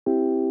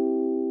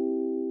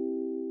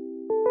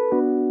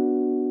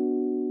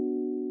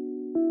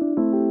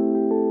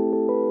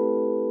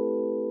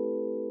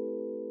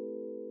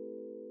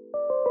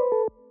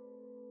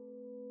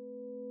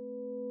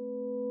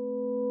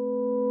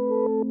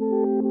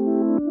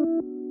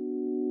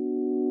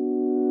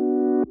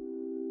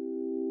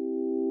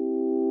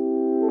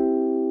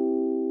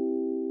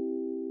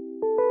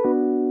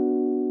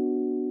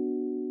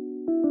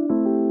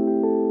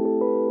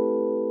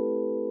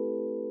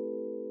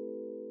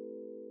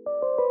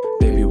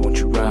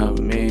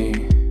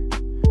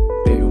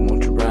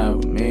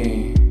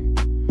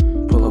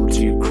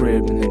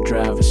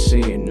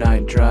driver's seat,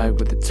 night drive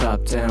with the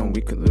top down,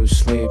 we could lose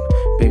sleep.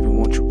 Baby,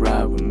 won't you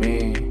ride with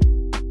me?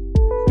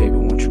 Baby,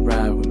 won't you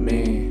ride with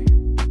me?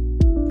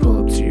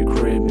 Pull up to your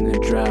crib in the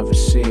driver's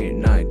seat,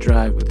 night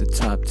drive with the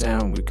top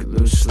down, we could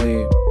lose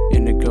sleep.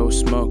 Indigo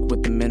smoke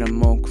with the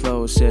minimal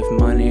clothes. If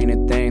money ain't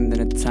a thing,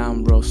 then the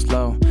time rolls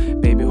slow.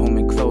 Baby, hold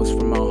me close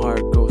where my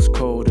heart goes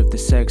cold. If the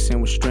sex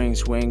ain't with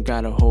strings, we ain't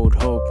gotta hold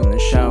hope. In the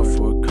shower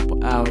for a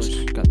couple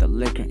hours, got the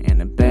liquor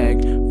in a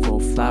bag full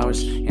of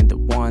flowers, and the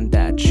one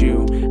that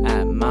you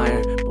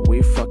admire. But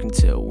we fucking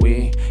till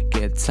we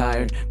get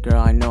tired.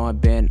 Girl, I know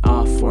I've been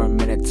off for a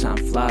minute. Time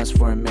flies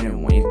for a minute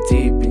when you're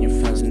deep in your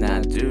feelings, and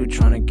that dude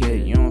trying to get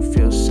it, you don't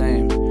feel the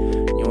same.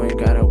 You ain't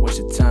gotta waste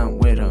your time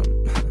with him.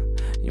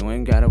 You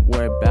ain't gotta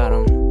worry about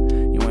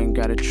him. You ain't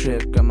gotta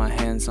trip. Got my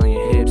hands on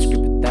your hips, grip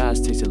your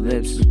thighs, taste your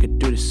lips. We could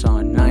do this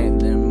all night.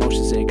 Let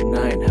emotions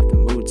ignite, have the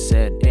mood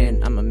set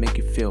in. I'ma make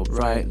you feel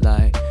right,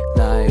 like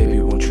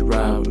baby, won't you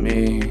ride with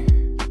me?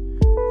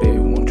 Baby,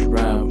 won't you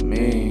ride with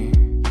me?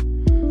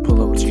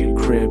 Pull up to your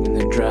crib in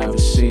the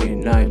driver's seat,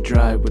 night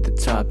drive with the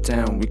top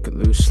down, we could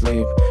lose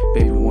sleep.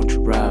 Baby, won't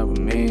you ride with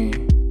me?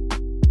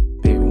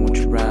 Baby, won't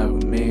you ride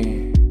with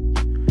me?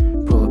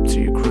 Pull up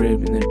to your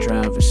crib in the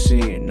driver's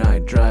seat,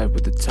 night drive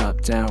with the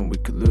top down, we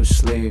could lose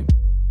sleep.